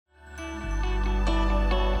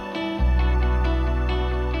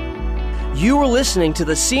You are listening to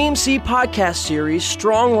the CMC podcast series,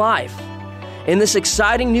 Strong Life. In this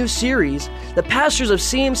exciting new series, the pastors of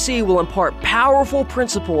CMC will impart powerful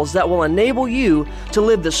principles that will enable you to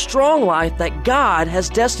live the strong life that God has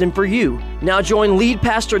destined for you. Now join lead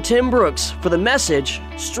pastor Tim Brooks for the message,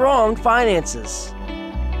 Strong Finances.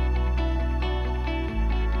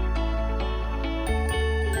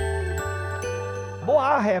 Boy,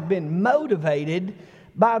 I have been motivated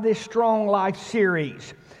by this Strong Life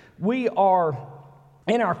series. We are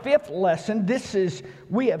in our fifth lesson.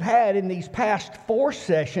 We have had in these past 4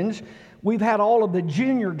 sessions, we've had all of the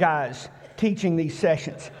junior guys teaching these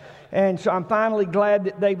sessions. And so I'm finally glad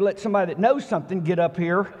that they've let somebody that knows something get up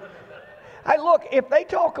here. Hey, look, if they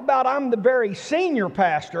talk about I'm the very senior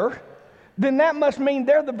pastor, then that must mean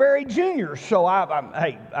they're the very juniors. So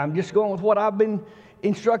I'm just going with what I've been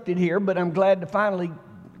instructed here, but I'm glad to finally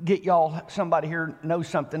get y'all, somebody here knows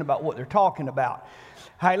something about what they're talking about.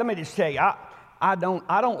 Hey, let me just tell you, I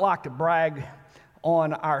don't like to brag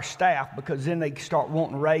on our staff because then they start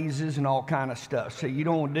wanting raises and all kind of stuff. So you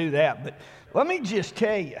don't want to do that. But let me just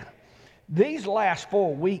tell you, these last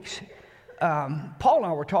 4 weeks, Paul and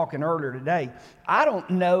I were talking earlier today. I don't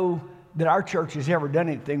know that our church has ever done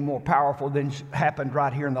anything more powerful than happened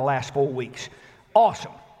right here in the last 4 weeks.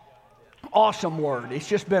 Awesome word. It's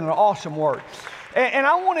just been an awesome word. And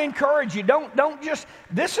I want to encourage you, don't just,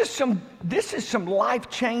 this is some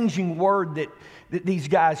life-changing word that these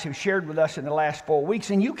guys have shared with us in the last 4 weeks,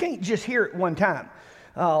 and you can't just hear it one time.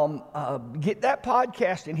 Get that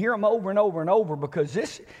podcast and hear them over and over and over,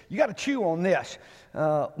 because you got to chew on this.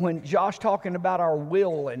 When Josh talking about our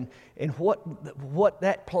will and what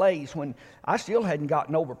that plays, when I still hadn't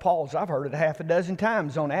gotten over Paul's, I've heard it 6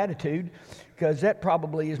 times on attitude, because that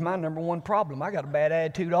probably is my number one problem. I got a bad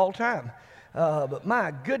attitude all the time. But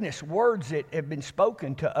my goodness, words that have been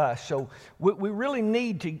spoken to us. So we really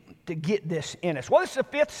need to get this in us. Well, this is the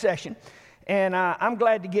 5th session, and I'm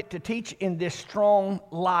glad to get to teach in this Strong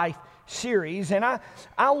Life series. And I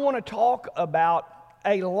want to talk about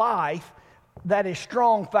a life that is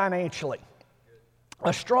strong financially.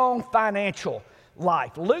 A strong financial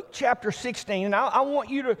life. Luke chapter 16, and I want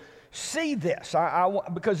you to see this,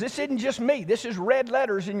 because this isn't just me. This is red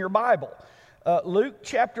letters in your Bible. Luke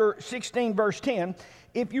chapter 16, verse 10,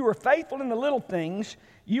 if you are faithful in the little things,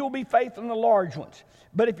 you will be faithful in the large ones.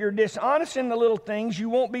 But if you're dishonest in the little things, you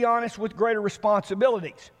won't be honest with greater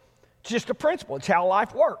responsibilities. It's just a principle. It's how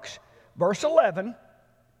life works. Verse 11,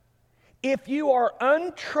 if you are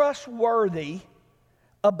untrustworthy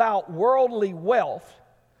about worldly wealth,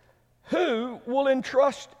 who will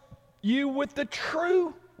entrust you with the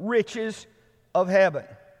true riches of heaven?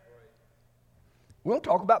 We don't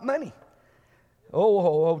talk about money.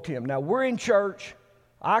 Oh, Tim. Now, we're in church.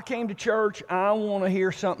 I came to church. I want to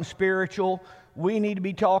hear something spiritual. We need to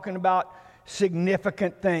be talking about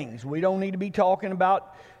significant things. We don't need to be talking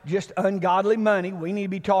about just ungodly money. We need to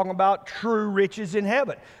be talking about true riches in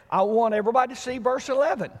heaven. I want everybody to see verse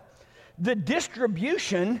 11. The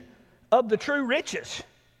distribution of the true riches.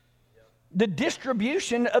 The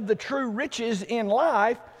distribution of the true riches in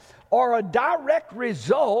life are a direct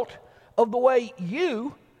result of the way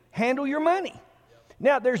you handle your money.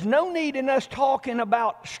 Now, there's no need in us talking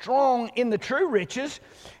about strong in the true riches.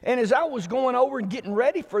 And as I was going over and getting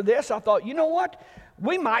ready for this, I thought, you know what?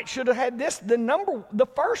 We should have had this the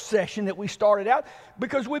first session that we started out,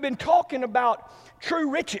 because we've been talking about true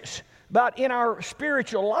riches, about in our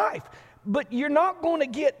spiritual life. But you're not going to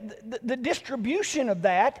get the distribution of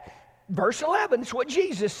that. Verse 11, it's what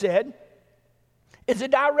Jesus said, is a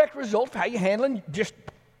direct result of how you're handling just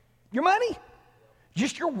your money,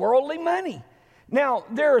 just your worldly money. Now,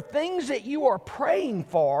 there are things that you are praying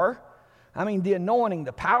for. I mean, the anointing,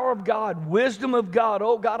 the power of God, wisdom of God.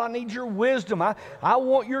 Oh, God, I need your wisdom. I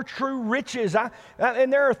want your true riches.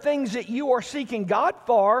 And there are things that you are seeking God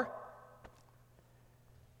for.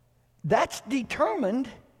 That's determined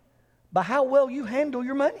by how well you handle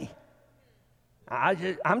your money.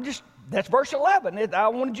 That's verse 11. I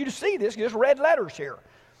wanted you to see this. There's red letters here.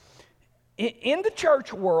 In the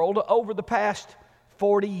church world, over the past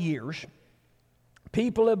 40 years,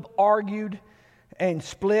 people have argued and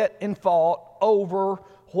split and fought over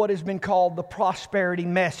what has been called the prosperity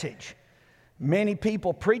message. Many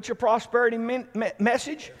people preach a prosperity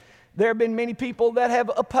message. There have been many people that have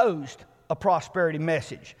opposed a prosperity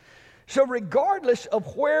message. So regardless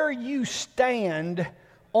of where you stand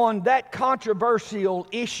on that controversial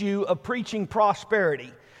issue of preaching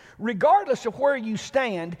prosperity, regardless of where you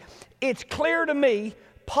stand, it's clear to me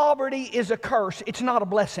poverty is a curse. It's not a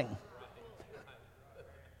blessing.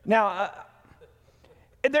 Now,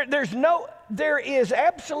 There is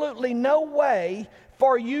absolutely no way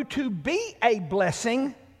for you to be a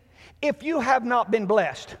blessing if you have not been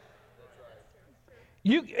blessed.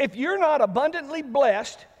 If you're not abundantly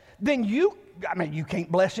blessed, then you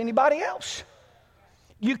can't bless anybody else.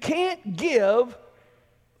 You can't give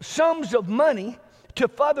sums of money to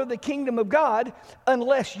further the kingdom of God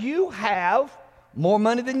unless you have more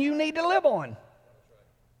money than you need to live on.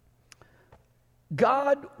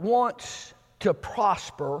 God wants to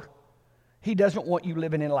prosper. He doesn't want you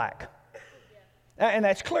living in lack. And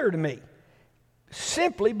that's clear to me.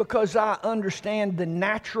 Simply because I understand the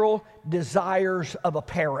natural desires of a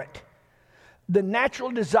parent. The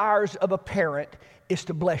natural desires of a parent is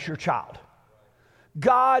to bless your child.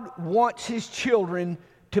 God wants His children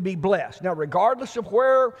to be blessed. Now, regardless of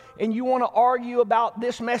where, and you want to argue about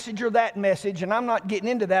this message or that message, and I'm not getting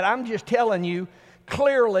into that, I'm just telling you,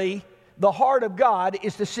 clearly, the heart of God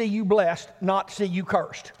is to see you blessed, not see you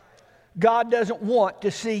cursed. God doesn't want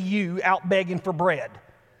to see you out begging for bread.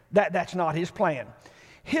 That's not His plan.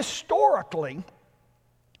 Historically,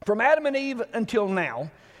 from Adam and Eve until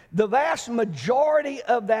now, the vast majority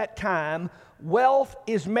of that time, wealth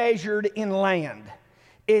is measured in land.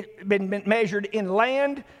 It's been measured in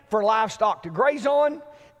land for livestock to graze on.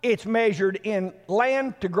 It's measured in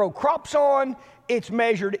land to grow crops on. It's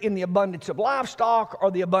measured in the abundance of livestock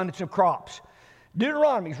or the abundance of crops.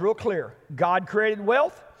 Deuteronomy is real clear. God created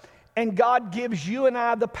wealth, and God gives you and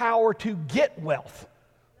I the power to get wealth.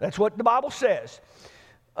 That's what the Bible says.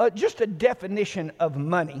 Just a definition of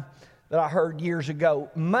money that I heard years ago.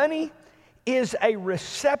 Money is a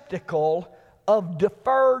receptacle of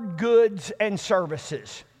deferred goods and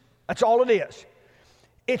services. That's all it is.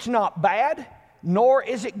 It's not bad, nor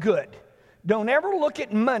is it good. Don't ever look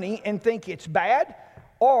at money and think it's bad,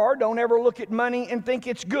 or don't ever look at money and think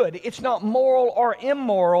it's good. It's not moral or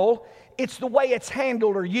immoral. It's the way it's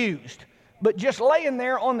handled or used. But just laying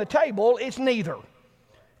there on the table, it's neither.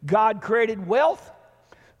 God created wealth.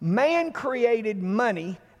 Man created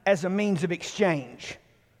money as a means of exchange.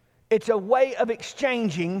 It's a way of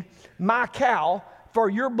exchanging my cow for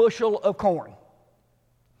your bushel of corn.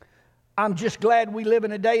 I'm just glad we live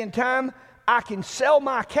in a day and time I can sell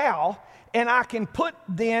my cow and I can put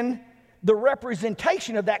then the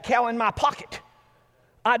representation of that cow in my pocket.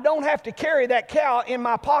 I don't have to carry that cow in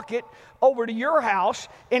my pocket over to your house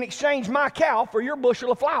and exchange my cow for your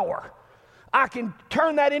bushel of flour. I can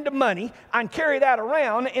turn that into money, I can carry that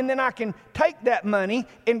around, and then I can take that money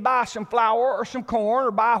and buy some flour or some corn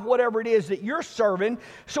or buy whatever it is that you're serving.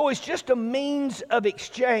 So it's just a means of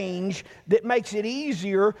exchange that makes it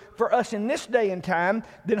easier for us in this day and time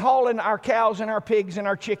than hauling our cows and our pigs and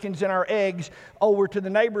our chickens and our eggs over to the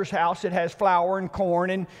neighbor's house that has flour and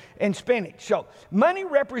corn and spinach. So money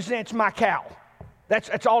represents my cow.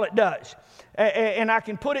 That's all it does. And I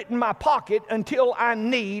can put it in my pocket until I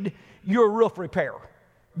need your roof repair.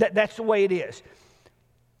 That's the way it is.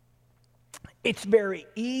 It's very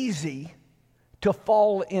easy to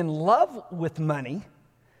fall in love with money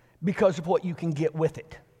because of what you can get with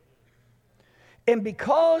it. And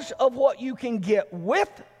because of what you can get with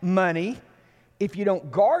money, if you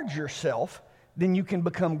don't guard yourself, then you can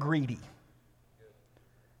become greedy.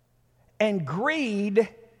 And greed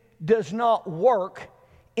does not work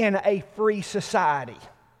in a free society.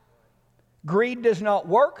 Greed does not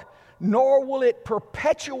work, nor will it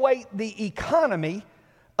perpetuate the economy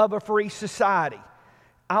of a free society.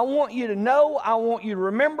 I want you to know, I want you to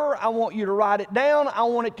remember, I want you to write it down, I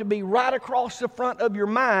want it to be right across the front of your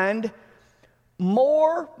mind.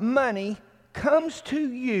 More money comes to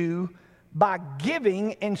you by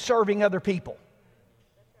giving and serving other people.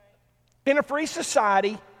 In a free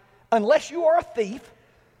society, unless you are a thief,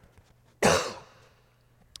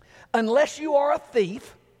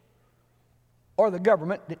 or the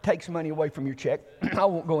government that takes money away from your check. I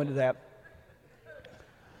won't go into that.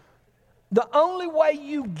 The only way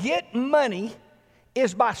you get money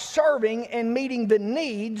is by serving and meeting the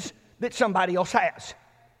needs that somebody else has.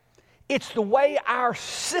 It's the way our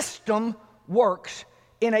system works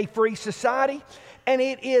in a free society, and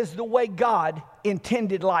it is the way God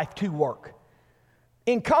intended life to work.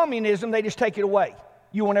 In communism, they just take it away.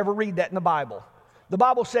 You won't ever read that in the Bible. The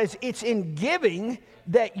Bible says it's in giving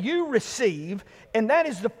that you receive, and that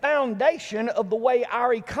is the foundation of the way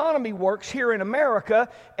our economy works here in America,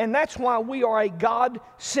 and that's why we are a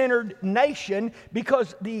God-centered nation,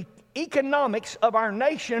 because the economics of our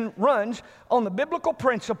nation runs on the biblical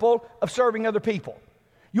principle of serving other people.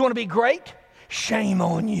 You want to be great? Shame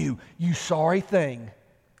on you, you sorry thing.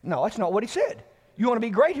 No, that's not what he said. You want to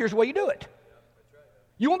be great? Here's the way you do it.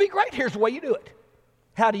 You want to be great? Here's the way you do it.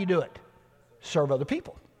 How do you do it? Serve other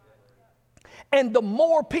people. And the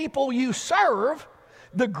more people you serve,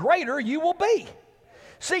 the greater you will be.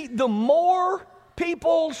 See, the more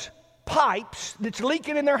people's pipes that's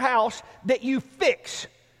leaking in their house that you fix,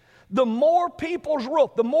 the more people's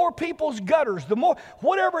roof, the more people's gutters, the more,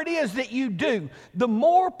 whatever it is that you do, the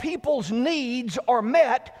more people's needs are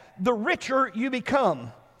met, the richer you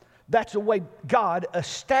become. That's the way God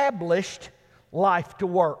established life to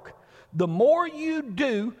work. The more you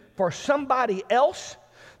do for somebody else,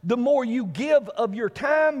 the more you give of your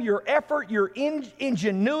time, your effort, your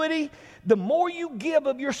ingenuity, the more you give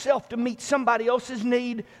of yourself to meet somebody else's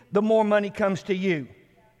need, the more money comes to you.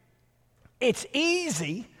 It's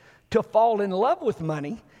easy to fall in love with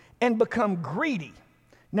money and become greedy.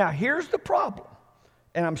 Now, here's the problem,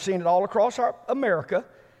 and I'm seeing it all across America.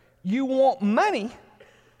 You want money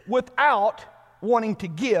without wanting to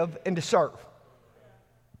give and to serve.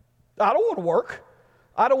 I don't want to work.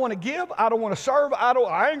 I don't want to give. I don't want to serve. I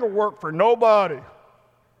ain't going to work for nobody.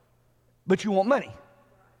 But you want money.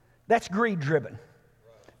 That's greed-driven.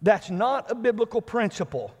 That's not a biblical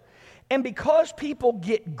principle. And because people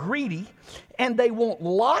get greedy and they want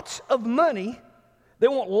lots of money,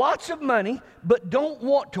 but don't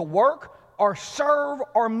want to work or serve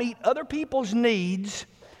or meet other people's needs,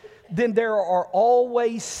 then there are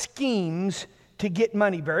always schemes to get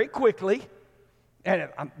money very quickly. And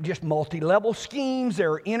just multi-level schemes,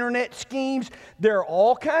 there are internet schemes, there are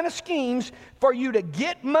all kinds of schemes for you to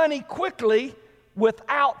get money quickly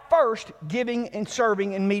without first giving and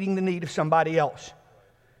serving and meeting the need of somebody else.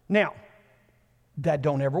 Now, that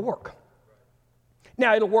don't ever work.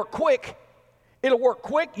 Now, it'll work quick.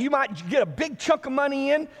 You might get a big chunk of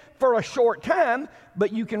money in for a short time,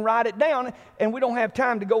 but you can write it down, and we don't have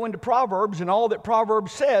time to go into Proverbs and all that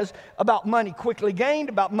Proverbs says about money quickly gained,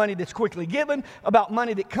 about money that's quickly given, about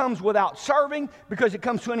money that comes without serving, because it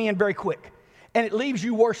comes to an end very quick, and it leaves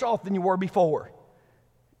you worse off than you were before.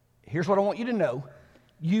 Here's what I want you to know.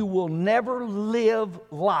 You will never live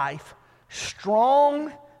life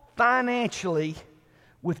strong financially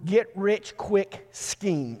with get-rich-quick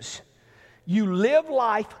schemes. You live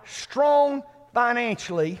life strong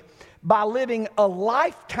financially by living a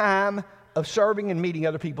lifetime of serving and meeting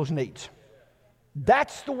other people's needs.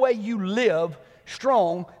 That's the way you live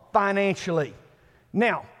strong financially.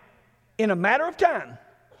 Now, in a matter of time,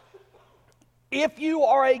 if you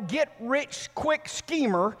are a get-rich-quick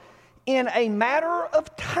schemer, in a matter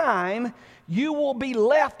of time, you will be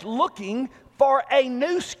left looking for a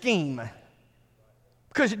new scheme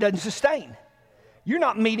because it doesn't sustain. You're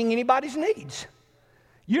not meeting anybody's needs.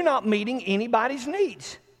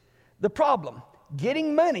 The problem,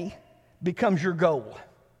 getting money becomes your goal.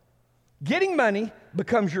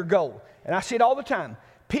 And I see it all the time.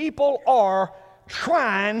 People are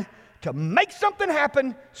trying to make something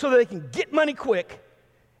happen so that they can get money quick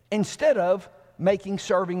instead of making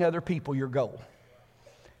serving other people your goal.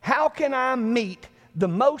 How can I meet the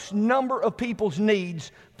most number of people's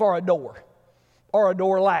needs for a door or a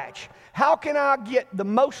door latch? How can I get the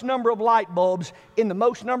most number of light bulbs in the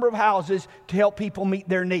most number of houses to help people meet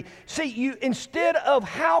their need? See, instead of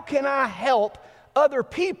how can I help other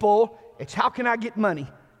people, it's how can I get money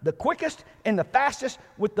the quickest and the fastest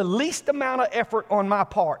with the least amount of effort on my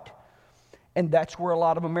part. And that's where a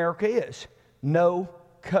lot of America is. No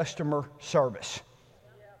customer service.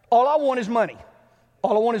 All I want is money.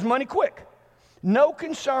 All I want is money quick. No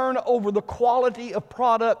concern over the quality of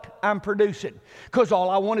product I'm producing, because all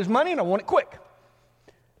I want is money and I want it quick.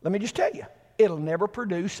 Let me just tell you, it'll never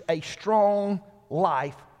produce a strong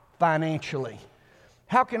life financially.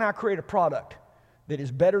 How can I create a product that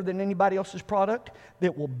is better than anybody else's product,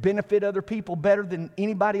 that will benefit other people better than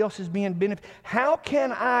anybody else is being benefited? How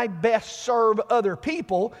can I best serve other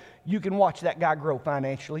people? You can watch that guy grow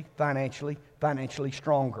financially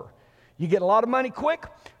stronger. You get a lot of money quick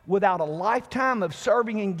without a lifetime of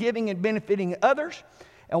serving and giving and benefiting others.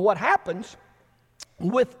 And what happens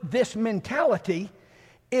with this mentality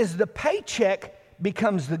is the paycheck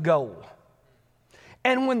becomes the goal.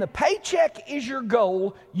 And when the paycheck is your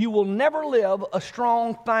goal, you will never live a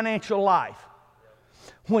strong financial life.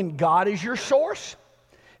 When God is your source,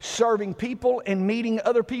 serving people and meeting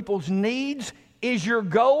other people's needs is your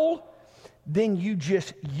goal, then you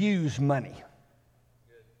just use money.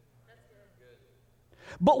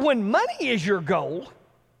 But when money is your goal,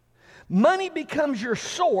 money becomes your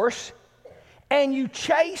source, and you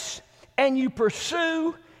chase and you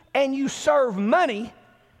pursue and you serve money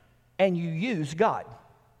and you use God.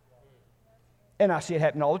 And I see it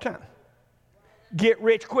happen all the time. Get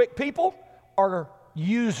rich quick people are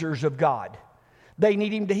users of God. They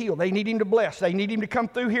need Him to heal. They need Him to bless. They need Him to come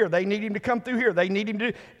through here. They need Him to come through here. They need Him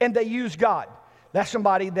to, and they use God. That's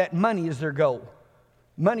somebody that money is their goal.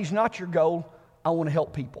 Money's not your goal. I want to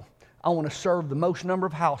help people. I want to serve the most number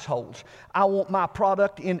of households. I want my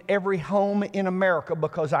product in every home in America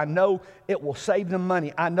because I know it will save them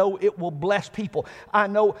money. I know it will bless people. I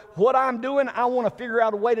know what I'm doing, I want to figure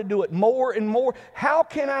out a way to do it more and more. How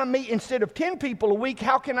can I meet, instead of 10 people a week,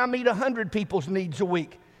 how can I meet 100 people's needs a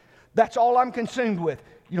week? That's all I'm consumed with.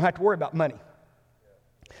 You don't have to worry about money.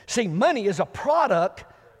 See, money is a product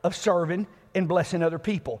of serving and blessing other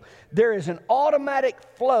people. There is an automatic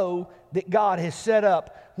flow that God has set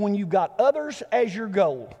up when you've got others as your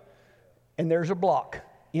goal. And there's a block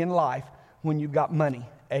in life when you've got money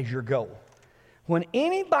as your goal. When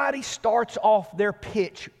anybody starts off their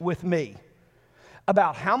pitch with me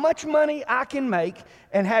about how much money I can make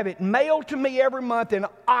and have it mailed to me every month and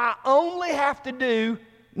I only have to do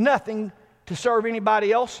nothing to serve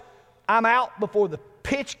anybody else, I'm out before the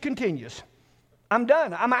pitch continues. I'm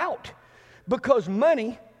done. I'm out. Because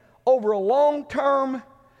money over a long term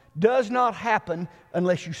does not happen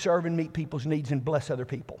unless you serve and meet people's needs and bless other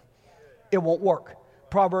people. It won't work.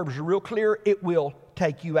 Proverbs are real clear. It will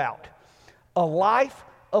take you out. A life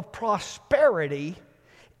of prosperity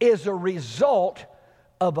is a result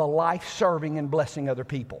of a life serving and blessing other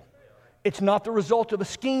people. It's not the result of a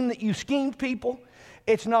scheme that you schemed people.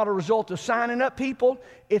 It's not a result of signing up people.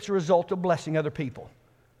 It's a result of blessing other people.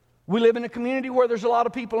 We live in a community where there's a lot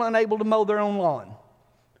of people unable to mow their own lawn.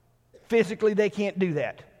 Physically, they can't do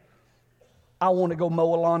that. I want to go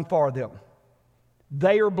mow a lawn for them.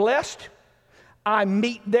 They are blessed. I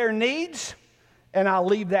meet their needs, and I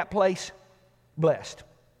leave that place blessed.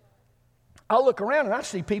 I look around and I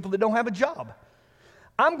see people that don't have a job.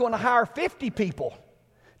 I'm going to hire 50 people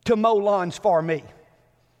to mow lawns for me.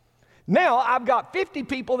 Now I've got 50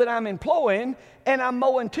 people that I'm employing, and I'm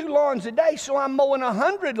mowing 2 lawns a day, so I'm mowing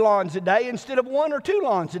 100 lawns a day instead of 1 or 2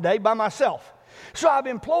 lawns a day by myself. So I've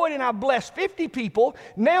employed and I've blessed 50 people.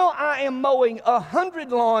 Now I am mowing 100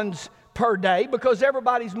 lawns per day because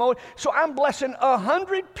everybody's mowing. So I'm blessing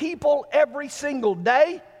 100 people every single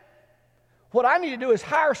day. What I need to do is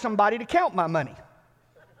hire somebody to count my money.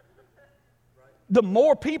 The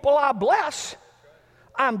more people I bless,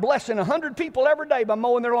 I'm blessing 100 people every day by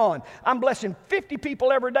mowing their lawn. I'm blessing 50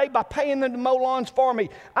 people every day by paying them to mow lawns for me.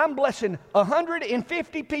 I'm blessing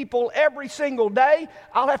 150 people every single day.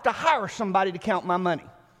 I'll have to hire somebody to count my money.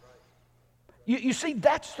 You see,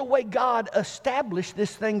 that's the way God established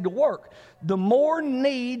this thing to work. The more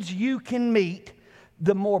needs you can meet,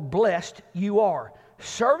 the more blessed you are.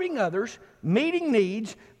 Serving others, meeting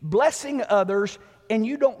needs, blessing others, and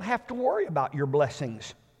you don't have to worry about your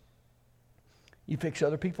blessings. You fix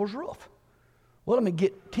other people's roof. Well, let me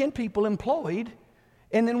get 10 people employed,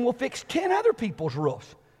 and then we'll fix 10 other people's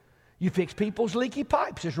roofs. You fix people's leaky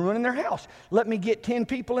pipes that's ruining their house. Let me get 10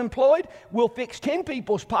 people employed. We'll fix 10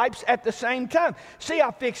 people's pipes at the same time. See,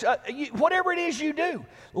 I fix whatever it is you do.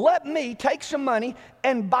 Let me take some money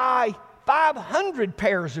and buy 500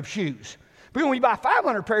 pairs of shoes. Because when you buy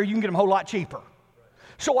 500 pairs, you can get them a whole lot cheaper.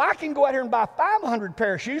 So I can go out here and buy 500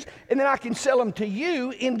 pair of shoes, and then I can sell them to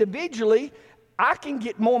you individually. I can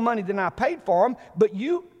get more money than I paid for them, but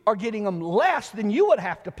you are getting them less than you would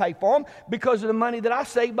have to pay for them because of the money that I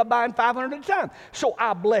save by buying 500 at a time. So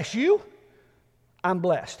I bless you, I'm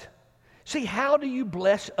blessed. See, how do you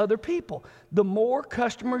bless other people? The more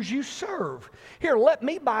customers you serve. Here, let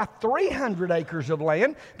me buy 300 acres of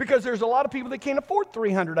land because there's a lot of people that can't afford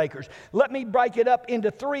 300 acres. Let me break it up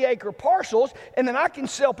into 3-acre parcels, and then I can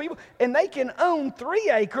sell people, and they can own 3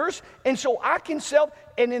 acres, and so I can sell,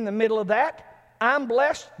 and in the middle of that, I'm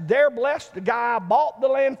blessed, they're blessed, the guy I bought the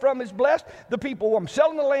land from is blessed, the people I'm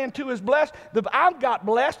selling the land to is blessed, I've got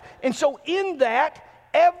blessed, and so in that,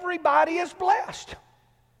 everybody is blessed.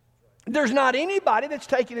 There's not anybody that's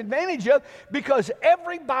taken advantage of because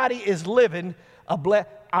everybody is living a blessed.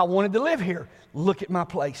 I wanted to live here. Look at my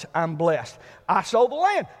place. I'm blessed. I sold the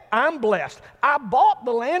land. I'm blessed. I bought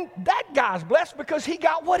the land. That guy's blessed because he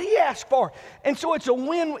got what he asked for. And so it's a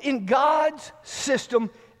win in God's system.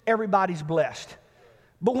 Everybody's blessed.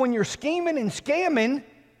 But when you're scheming and scamming,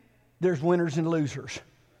 there's winners and losers.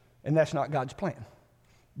 And that's not God's plan.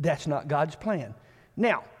 That's not God's plan.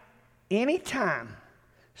 Now, anytime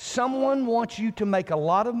someone wants you to make a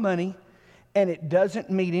lot of money and it doesn't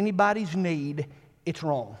meet anybody's need, it's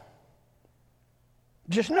wrong.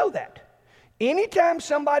 Just know that. Anytime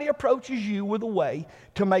somebody approaches you with a way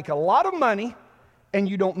to make a lot of money and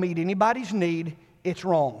you don't meet anybody's need, it's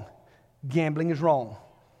wrong. Gambling is wrong.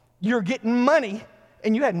 You're getting money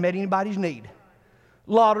and you hadn't met anybody's need.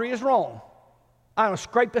 Lottery is wrong. I'm going to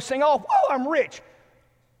scrape this thing off. Whoa, I'm rich.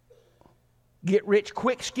 Get rich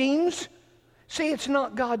quick schemes See, it's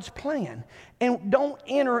not God's plan. And don't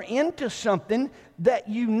enter into something that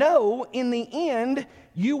you know in the end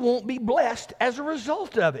you won't be blessed as a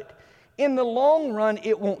result of it. In the long run,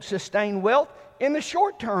 it won't sustain wealth. In the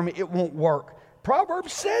short term, it won't work.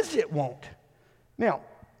 Proverbs says it won't. Now,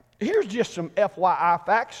 here's just some FYI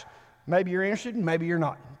facts. Maybe you're interested, maybe you're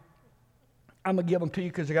not. I'm going to give them to you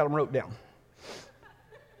because I got them wrote down.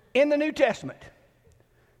 In the New Testament,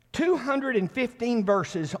 215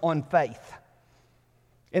 verses on faith.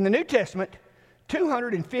 In the New Testament,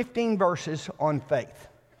 215 verses on faith.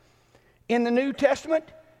 In the New Testament,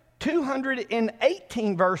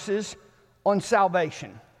 218 verses on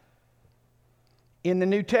salvation. In the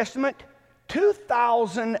New Testament,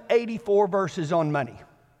 2,084 verses on money.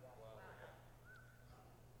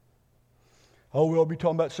 Oh, we'll be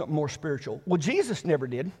talking about something more spiritual. Well, Jesus never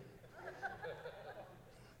did.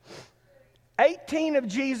 18 of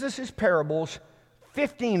Jesus' parables,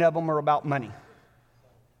 15 of them are about money.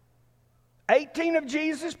 18 of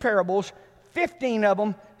Jesus' parables, 15 of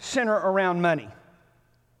them center around money.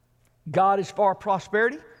 God is for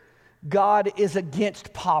prosperity. God is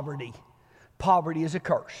against poverty. Poverty is a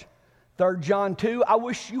curse. 3 John 2, I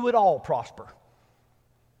wish you would all prosper.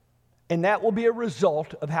 And that will be a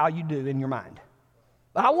result of how you do in your mind.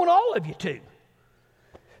 But I want all of you to.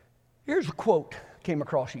 Here's a quote I came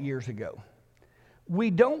across years ago. We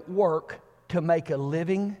don't work to make a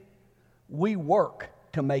living. We work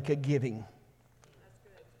to make a giving.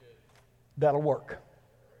 That'll work.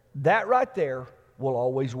 That right there will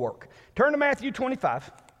always work. Turn to Matthew 25.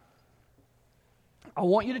 I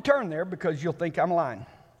want you to turn there because you'll think I'm lying.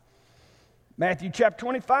 Matthew chapter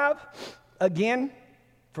 25. Again,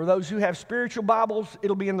 for those who have spiritual Bibles,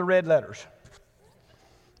 it'll be in the red letters.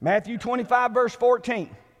 Matthew 25, verse 14.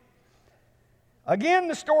 Again,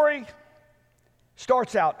 the story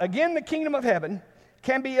starts out. Again, the kingdom of heaven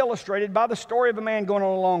can be illustrated by the story of a man going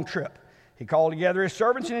on a long trip. He called together his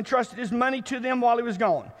servants and entrusted his money to them while he was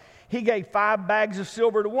gone. He gave 5 bags of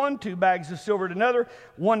silver to one, 2 bags of silver to another,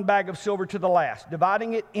 1 bag of silver to the last,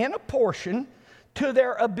 dividing it in a portion to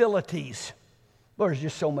their abilities. Lord, there's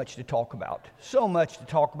just so much to talk about. So much to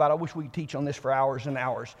talk about. I wish we could teach on this for hours and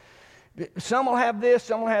hours. Some will have this,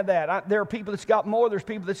 some will have that. There are people that's got more, there's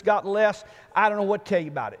people that's got less. I don't know what to tell you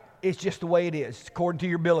about it. It's just the way it is. It's according to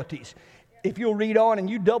your abilities. If you'll read on and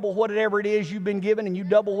you double whatever it is you've been given and you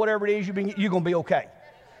double whatever it is you're going to be okay.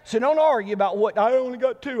 So don't argue about what, I only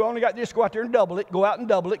got 2, I only got this, go out there and double it, go out and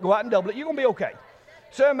double it, go out and double it. You're going to be okay.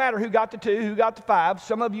 So it doesn't matter who got the 2, who got the 5.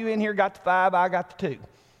 Some of you in here got the 5, I got the 2.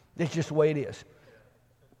 It's just the way it is.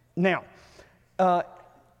 Now,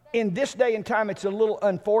 in this day and time, it's a little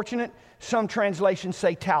unfortunate. Some translations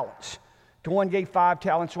say talents. To one gave 5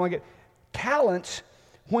 talents, one gave... Talents,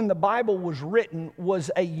 when the Bible was written, was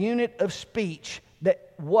a unit of speech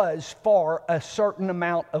that was for a certain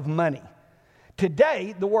amount of money.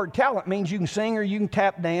 Today, the word talent means you can sing or you can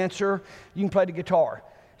tap dance or you can play the guitar.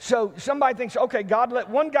 So somebody thinks, okay, God let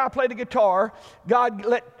one guy play the guitar. God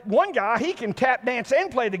let one guy, he can tap dance and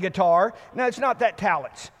play the guitar. No, it's not that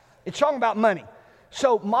talents. It's talking about money.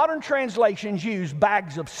 So modern translations use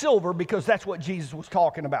bags of silver because that's what Jesus was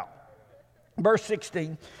talking about. Verse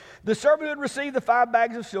 16, the servant who had received the 5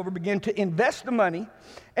 bags of silver began to invest the money,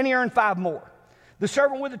 and he earned 5 more. The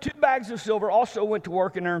servant with the 2 bags of silver also went to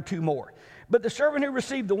work and earned 2 more. But the servant who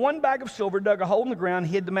received the 1 bag of silver dug a hole in the ground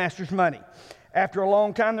and hid the master's money. After a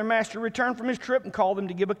long time, their master returned from his trip and called them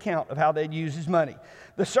to give account of how they'd used his money.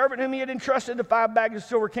 The servant whom he had entrusted the 5 bags of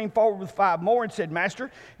silver came forward with 5 more and said,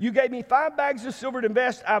 Master, you gave me 5 bags of silver to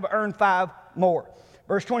invest. I've earned 5 more.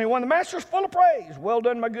 Verse 21, the master is full of praise. Well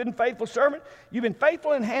done, my good and faithful servant. You've been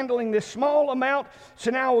faithful in handling this small amount,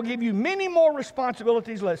 so now I will give you many more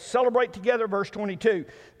responsibilities. Let's celebrate together. Verse 22,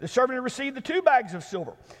 the servant who received the 2 bags of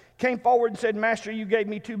silver came forward and said, Master, you gave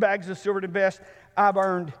me 2 bags of silver to invest. I've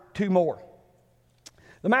earned 2 more.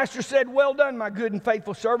 The master said, well done, my good and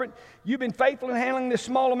faithful servant. You've been faithful in handling this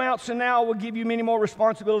small amount, so now I will give you many more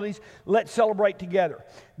responsibilities. Let's celebrate together.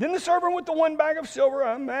 Then the servant with the 1 bag of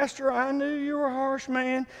silver, Master, I knew you were a harsh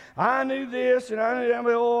man. I knew this, and I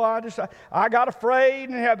knew, I got afraid,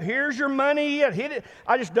 and here's your money. I hid it.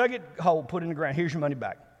 I just dug it, hole, put it in the ground. Here's your money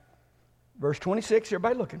back. Verse 26,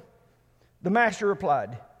 everybody looking. The master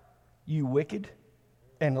replied, you wicked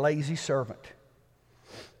and lazy servant.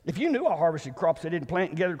 If you knew I harvested crops I didn't plant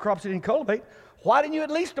and gathered crops I didn't cultivate, why didn't you at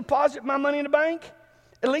least deposit my money in the bank?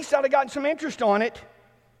 At least I'd have gotten some interest on it.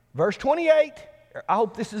 Verse 28, I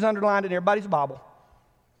hope this is underlined in everybody's Bible.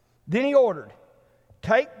 Then he ordered,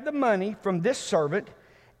 take the money from this servant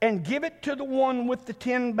and give it to the one with the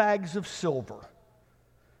 10 bags of silver.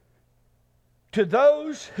 To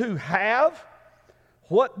those who have,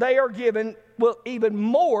 what they are given will even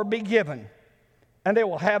more be given, and they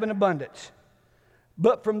will have an abundance.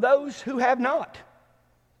 But from those who have not,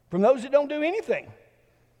 from those that don't do anything,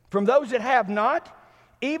 from those that have not,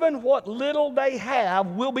 even what little they have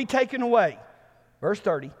will be taken away. Verse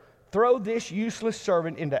 30, throw this useless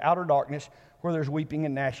servant into outer darkness where there's weeping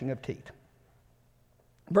and gnashing of teeth.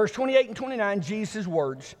 Verse 28 and 29, Jesus'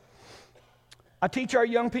 words. I teach our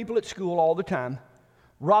young people at school all the time,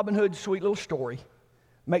 Robin Hood's sweet little story.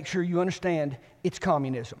 Make sure you understand it's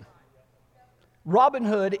communism. Robin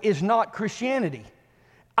Hood is not Christianity.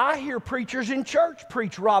 I hear preachers in church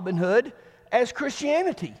preach Robin Hood as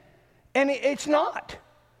Christianity, and it's not.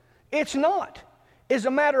 It's not. As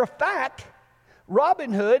a matter of fact,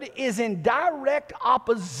 Robin Hood is in direct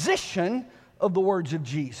opposition of the words of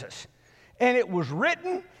Jesus. And it was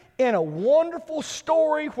written in a wonderful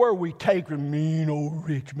story where we take a mean old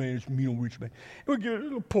rich man, this mean old rich man, and we get a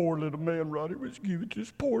little poor little man, right? Let's give it to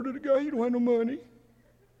this poor little guy. He don't have no money.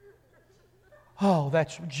 Oh,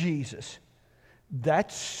 that's Jesus.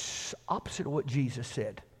 That's opposite of what Jesus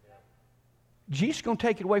said. Jesus is going to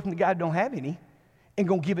take it away from the guy who don't have any and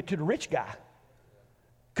going to give it to the rich guy.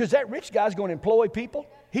 Because that rich guy is going to employ people.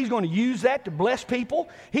 He's going to use that to bless people.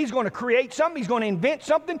 He's going to create something. He's going to invent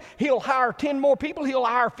something. He'll hire 10 more people. He'll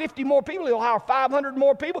hire 50 more people. He'll hire 500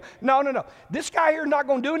 more people. No. This guy here is not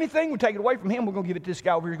going to do anything. We'll take it away from him. We're going to give it to this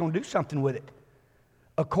guy over here who's going to do something with it.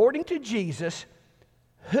 According to Jesus,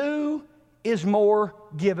 who is more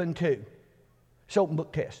given to? It's open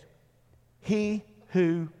book test. He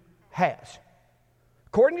who has.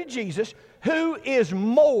 According to Jesus, who is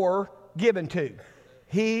more given to?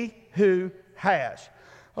 He who has.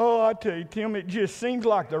 Oh, I tell you, Tim, it just seems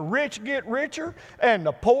like the rich get richer and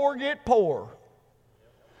the poor get poorer.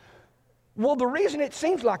 Well, the reason it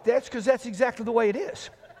seems like that is because that's exactly the way it is.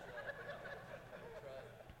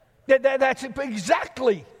 That's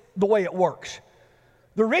exactly the way it works.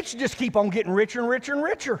 The rich just keep on getting richer and richer and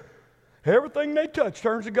richer. Everything they touch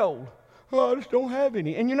turns to gold. Oh, I just don't have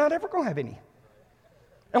any. And you're not ever going to have any.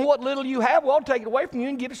 And what little you have, well, I'll take it away from you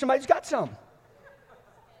and give it to somebody who's got some.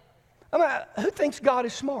 I mean, who thinks God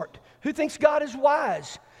is smart? Who thinks God is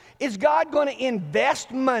wise? Is God going to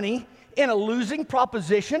invest money in a losing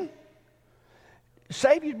proposition?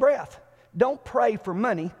 Save your breath. Don't pray for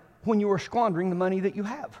money when you are squandering the money that you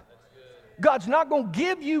have. God's not going to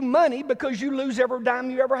give you money because you lose every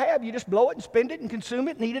dime you ever have. You just blow it and spend it and consume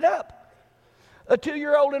it and eat it up. A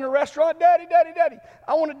 2-year-old in a restaurant, Daddy,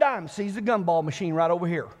 I want a dime. Sees the gumball machine right over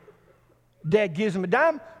here. Dad gives him a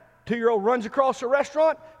dime. 2-year-old runs across the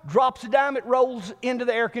restaurant, drops a dime, it rolls into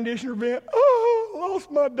the air conditioner vent. Oh,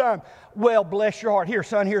 lost my dime. Well, bless your heart. Here,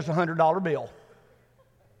 son, here's a $100 bill.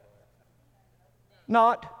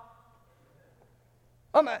 Not.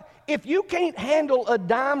 If you can't handle a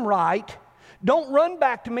dime right, don't run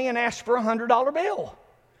back to me and ask for a $100 bill.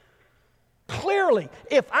 Clearly,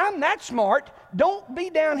 if I'm that smart, don't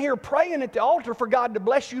be down here praying at the altar for God to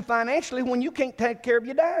bless you financially when you can't take care of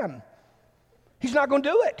your dime. He's not going to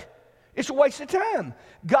do it. It's a waste of time.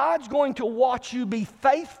 God's going to watch you be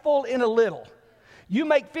faithful in a little. You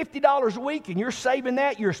make $50 a week and you're saving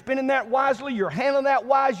that, you're spending that wisely, you're handling that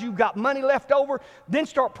wise, you've got money left over, then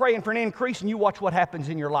start praying for an increase and you watch what happens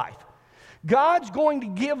in your life. God's going to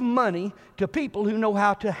give money to people who know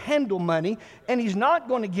how to handle money, and He's not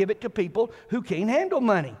going to give it to people who can't handle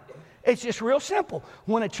money. It's just real simple.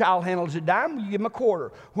 When a child handles a dime, you give them a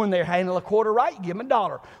quarter. When they handle a quarter right, you give them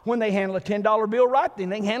 $1. When they handle a $10 bill right, then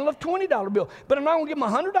they can handle a $20 bill. But I'm not going to give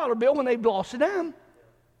them a $100 bill when they've lost a dime.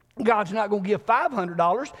 God's not going to give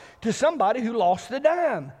 $500 to somebody who lost the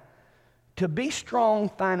dime. To be strong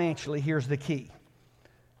financially, here's the key.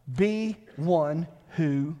 Be one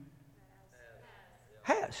who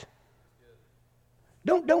has.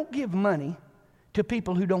 Don't give money to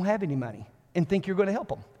people who don't have any money and think you're going to help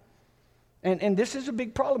them. And this is a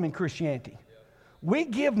big problem in Christianity. We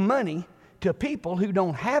give money to people who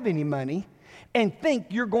don't have any money and think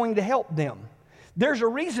you're going to help them. There's a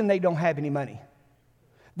reason they don't have any money.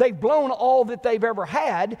 They've blown all that they've ever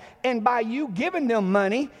had, and by you giving them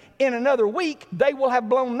money, in another week, they will have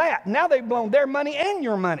blown that. Now they've blown their money and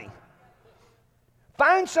your money.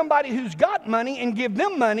 Find somebody who's got money and give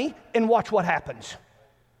them money and watch what happens.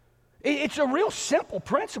 It's a real simple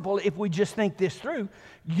principle if we just think this through.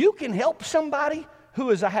 You can help somebody who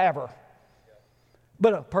is a haver.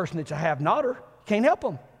 But a person that's a have-notter can't help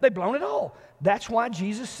them. They've blown it all. That's why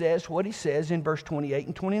Jesus says what He says in verse 28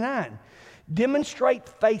 and 29. Demonstrate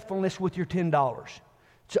faithfulness with your $10.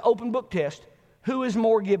 It's an open book test. Who is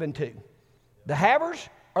more given to? The havers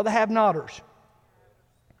or the have-notters?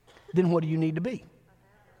 Then what do you need to be?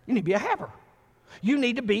 You need to be a haver. You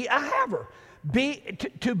need to be a haver.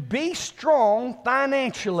 to be strong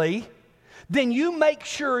financially, then you make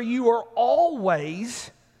sure you are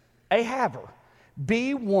always a haver.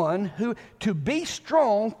 Be one who, to be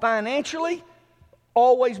strong financially,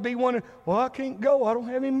 always be one, well, I can't go, I don't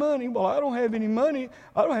have any money. Well, I don't have any money.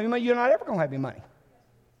 I don't have any money. You're not ever going to have any money.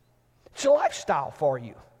 It's a lifestyle for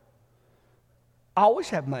you. I always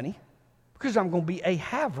have money because I'm going to be a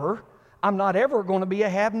haver. I'm not ever going to be a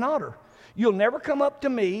have-notter. You'll never come up to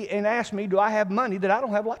me and ask me, do I have money, that I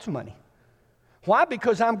don't have lots of money. Why?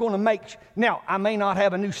 Because I'm going to make, now, I may not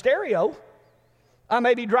have a new stereo. I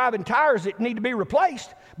may be driving tires that need to be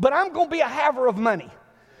replaced, but I'm going to be a haver of money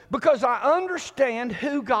because I understand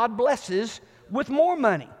who God blesses with more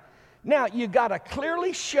money. Now, you got to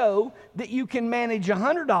clearly show that you can manage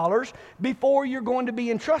 $100 before you're going to be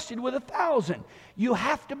entrusted with $1,000. You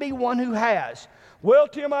have to be one who has. Well,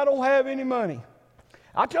 Tim, I don't have any money.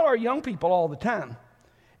 I tell our young people all the time,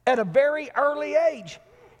 at a very early age,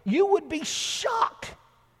 you would be shocked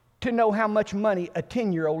to know how much money a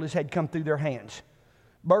 10-year-old has had come through their hands.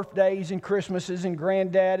 Birthdays and Christmases and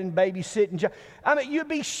granddad and babysitting. I mean, you'd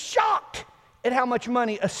be shocked at how much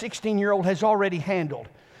money a 16-year-old has already handled.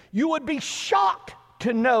 You would be shocked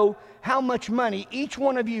to know how much money each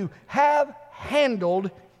one of you have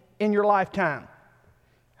handled in your lifetime.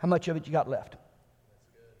 How much of it you got left?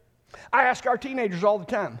 I ask our teenagers all the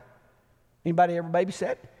time, anybody ever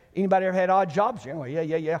babysat? Anybody ever had odd jobs? Oh,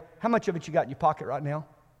 yeah. How much of it you got in your pocket right now?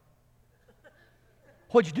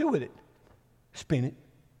 What'd you do with it? Spend it.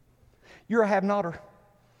 You're a have-notter.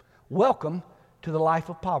 Welcome to the life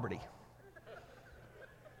of poverty.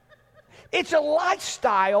 It's a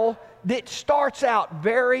lifestyle that starts out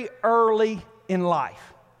very early in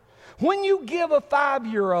life. When you give a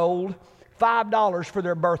 5-year-old $5 for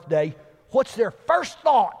their birthday, what's their first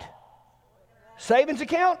thought? Savings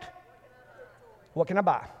account? What can I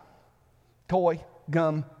buy? Toy,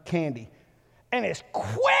 gum, candy. And as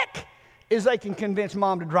quick as they can convince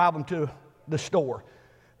mom to drive them to the store,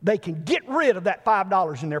 they can get rid of that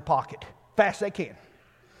 $5 in their pocket fast as they can.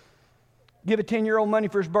 Give a 10-year-old money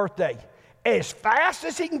for his birthday. As fast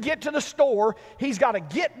as he can get to the store, he's got to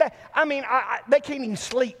get back. I mean, they can't even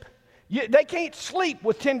sleep. They can't sleep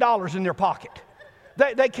with $10 in their pocket.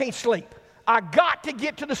 They can't sleep. I got to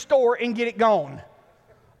get to the store and get it gone.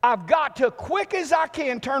 I've got to, quick as I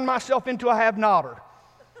can, turn myself into a have-notter.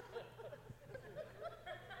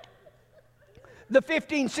 The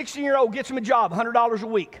 15, 16-year-old gets him a job, $100 a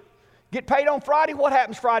week. Get paid on Friday. What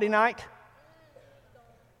happens Friday night?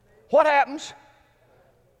 What happens?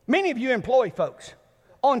 Many of you employee folks,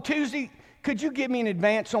 on Tuesday, could you give me an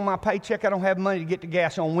advance on my paycheck? I don't have money to get the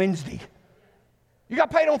gas on Wednesday. You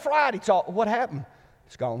got paid on Friday. It's all, what happened?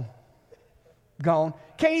 It's gone. Gone.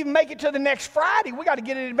 Can't even make it to the next Friday. We got to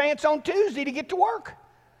get an advance on Tuesday to get to work.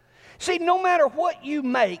 See, no matter what you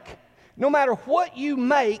make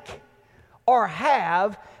or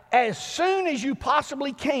have, as soon as you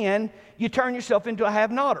possibly can, you turn yourself into a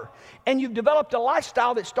have-notter. And you've developed a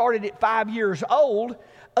lifestyle that started at 5 years old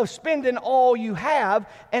of spending all you have,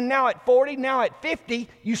 and now at 40, now at 50,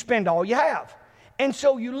 you spend all you have. And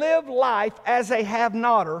so you live life as a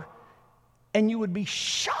have-notter, and you would be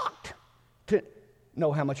shocked to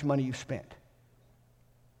know how much money you've spent.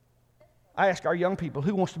 I ask our young people,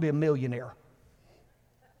 who wants to be a millionaire?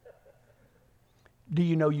 Do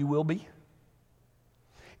you know you will be?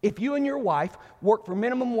 If you and your wife work for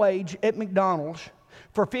minimum wage at McDonald's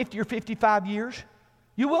for 50 or 55 years,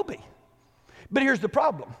 you will be. But here's the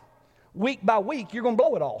problem. Week by week, you're going to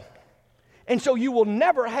blow it all. And so you will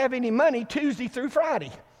never have any money Tuesday through Friday.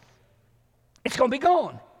 It's going to be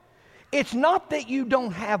gone. It's not that you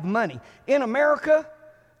don't have money. In America,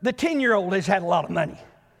 the 10-year-old has had a lot of money.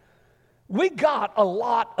 We got a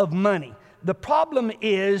lot of money. The problem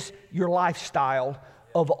is your lifestyle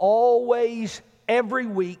of always, every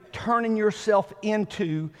week, turning yourself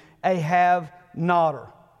into a have-notter.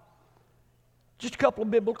 Just a couple of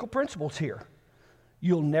biblical principles here.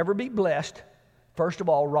 You'll never be blessed, first of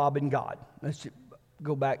all, robbing God. Let's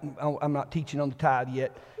go back. I'm not teaching on the tithe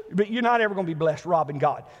yet. But you're not ever going to be blessed robbing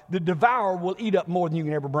God. The devourer will eat up more than you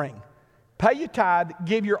can ever bring. Pay your tithe,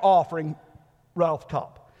 give your offering right off the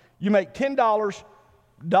top. You make $10,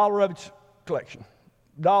 $1 of it's collection.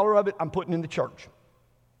 $1 of it I'm putting in the church.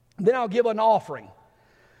 Then I'll give an offering.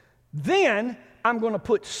 Then I'm going to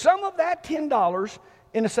put some of that $10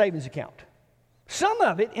 in a savings account. Some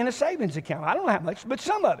of it in a savings account. I don't know how much, but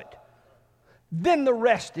some of it. Then the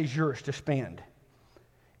rest is yours to spend.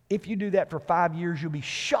 If you do that for 5 years, you'll be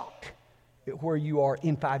shocked at where you are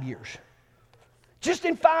in 5 years. Just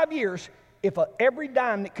in 5 years, if every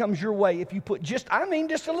dime that comes your way, if you put just a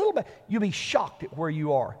little bit, you'll be shocked at where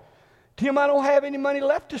you are. Tim, I don't have any money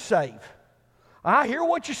left to save. I hear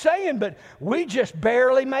what you're saying, but we just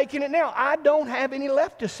barely making it now. I don't have any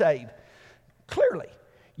left to save. Clearly,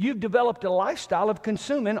 you've developed a lifestyle of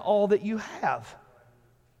consuming all that you have.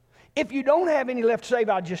 If you don't have any left to save,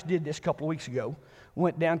 I just did this a couple of weeks ago.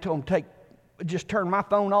 Went down to them, just turn my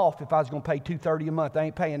phone off if I was going to pay $230 a month. I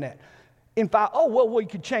ain't paying that. We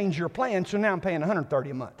could change your plan, so now I'm paying $130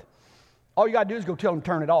 a month. All you got to do is go tell them to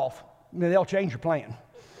turn it off, and then they'll change your plan.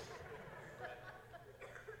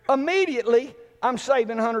 Immediately, I'm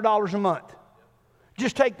saving $100 a month.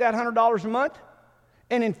 Just take that $100 a month,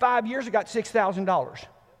 and in 5 years, I got $6,000.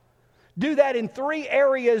 Do that in 3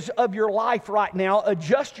 areas of your life right now.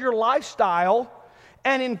 Adjust your lifestyle,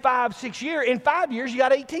 and in 5 years, you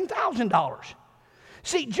got $18,000.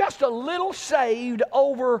 See, just a little saved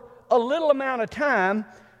over a little amount of time.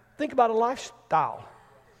 Think about a lifestyle.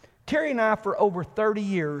 Terry and I, for over 30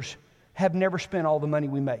 years, have never spent all the money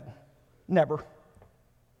we made. Never.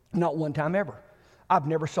 Not one time ever. I've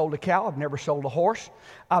never sold a cow. I've never sold a horse.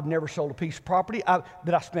 I've never sold a piece of property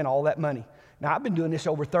that I spent all that money. Now, I've been doing this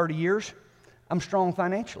over 30 years. I'm strong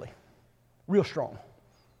financially. Real strong.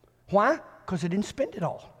 Why? Because I didn't spend it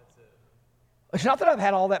all. It's not that I've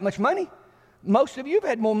had all that much money. Most of you have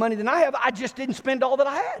had more money than I have. I just didn't spend all that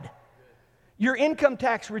I had. Your income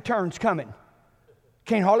tax return's coming.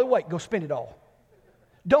 Can't hardly wait. Go spend it all.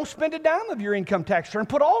 Don't spend a dime of your income tax return.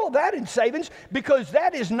 Put all of that in savings, because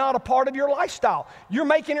that is not a part of your lifestyle. You're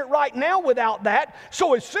making it right now without that.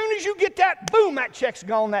 So as soon as you get that, boom, that check's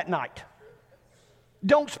gone that night.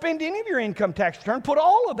 Don't spend any of your income tax return. Put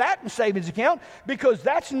all of that in savings account, because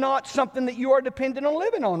that's not something that you are dependent on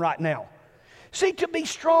living on right now. See, to be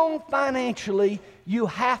strong financially, you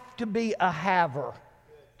have to be a haver.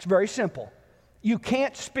 It's very simple. You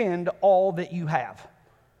can't spend all that you have.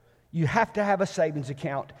 You have to have a savings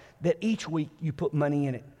account that each week you put money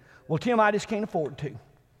in it. Well, Tim, I just can't afford to.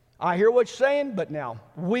 I hear what you're saying, but now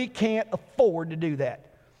we can't afford to do that.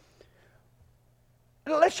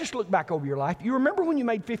 Let's just look back over your life. You remember when you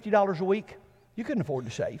made $50 a week? You couldn't afford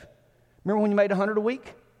to save. Remember when you made $100 a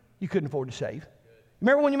week? You couldn't afford to save.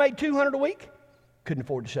 Remember when you made $200 a week? Couldn't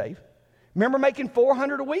afford to save. Remember making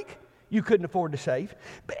 $400 a week? You couldn't afford to save.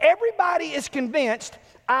 But everybody is convinced,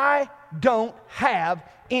 I don't have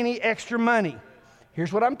any extra money.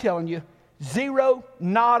 Here's what I'm telling you. Zero,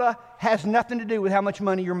 nada, has nothing to do with how much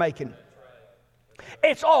money you're making.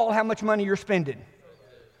 It's all how much money you're spending.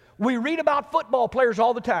 We read about football players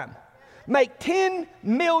all the time. Make $10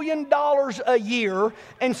 million a year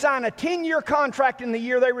and sign a 10-year contract, in the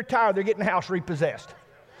year they retire, they're getting the house repossessed.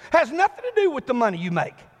 Has nothing to do with the money you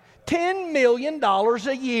make. $10 million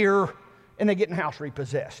a year and they're getting the house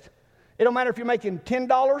repossessed. It don't matter if you're making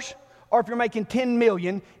 $10 or if you're making $10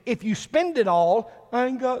 million. If you spend it all, I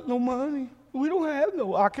ain't got no money.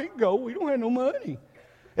 I can't go. We don't have no money.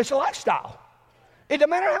 It's a lifestyle. It doesn't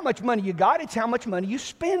matter how much money you got. It's how much money you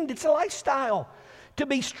spend. It's a lifestyle. To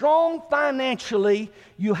be strong financially,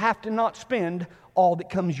 you have to not spend all that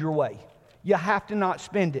comes your way. You have to not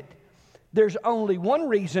spend it. There's only one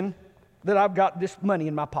reason that I've got this money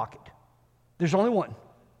in my pocket. There's only one.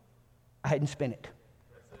 I hadn't spent it.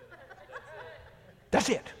 That's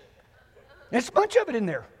it. There's a bunch of it in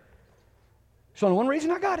there. There's only one reason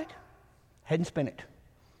I got it. Hadn't spent it.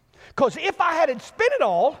 Because if I had spent it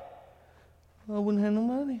all, I wouldn't have no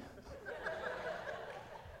money.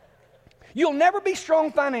 You'll never be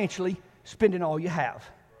strong financially spending all you have.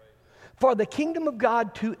 For the kingdom of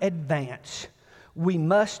God to advance, we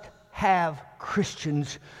must have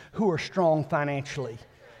Christians who are strong financially.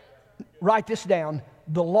 Write this down.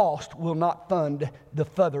 The lost will not fund the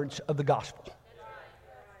furtherance of the gospel.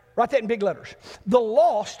 Write that in big letters. The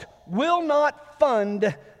lost will not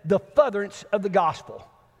fund the furtherance of the gospel.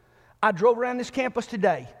 I drove around this campus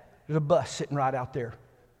today. There's a bus sitting right out there.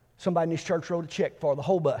 Somebody in this church wrote a check for the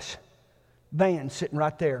whole bus. Vans sitting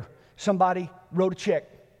right there. Somebody wrote a check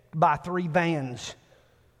to buy 3 vans.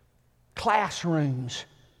 Classrooms.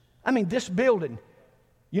 I mean, this building,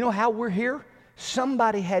 you know how we're here?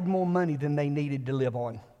 Somebody had more money than they needed to live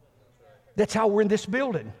on. That's how we're in this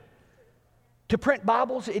building. To print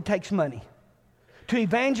Bibles, it takes money. To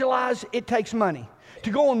evangelize, it takes money. To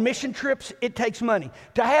go on mission trips, it takes money.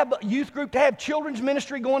 To have a youth group, to have children's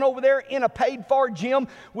ministry going over there in a paid-for gym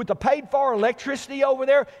with a paid-for electricity over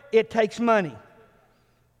there, it takes money.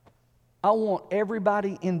 I want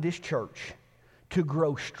everybody in this church to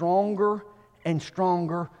grow stronger and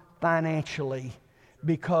stronger financially,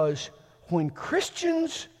 because when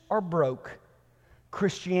Christians are broke,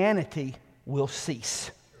 Christianity will cease.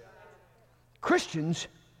 Christians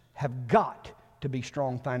have got to be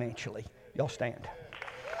strong financially. Y'all stand.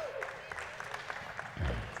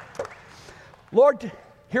 Lord,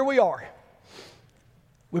 here we are.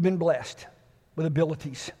 We've been blessed with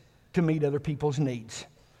abilities to meet other people's needs.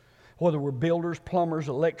 Whether we're builders, plumbers,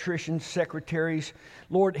 electricians, secretaries,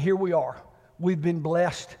 Lord, here we are. We've been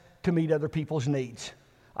blessed to meet other people's needs.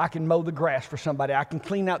 I can mow the grass for somebody. I can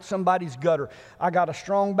clean out somebody's gutter. I got a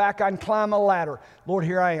strong back. I can climb a ladder. Lord,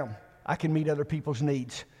 here I am. I can meet other people's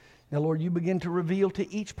needs. Now, Lord, you begin to reveal to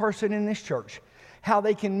each person in this church how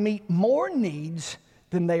they can meet more needs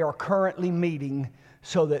than they are currently meeting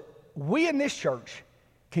so that we in this church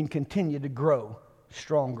can continue to grow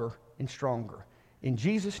stronger and stronger. In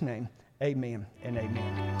Jesus' name, amen and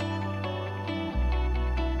amen.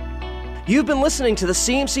 You've been listening to the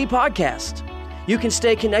CMC Podcast. You can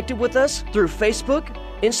stay connected with us through Facebook,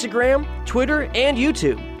 Instagram, Twitter, and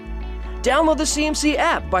YouTube. Download the CMC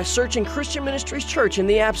app by searching Christian Ministries Church in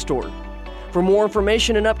the App Store. For more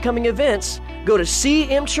information and upcoming events, go to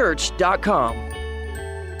cmchurch.com.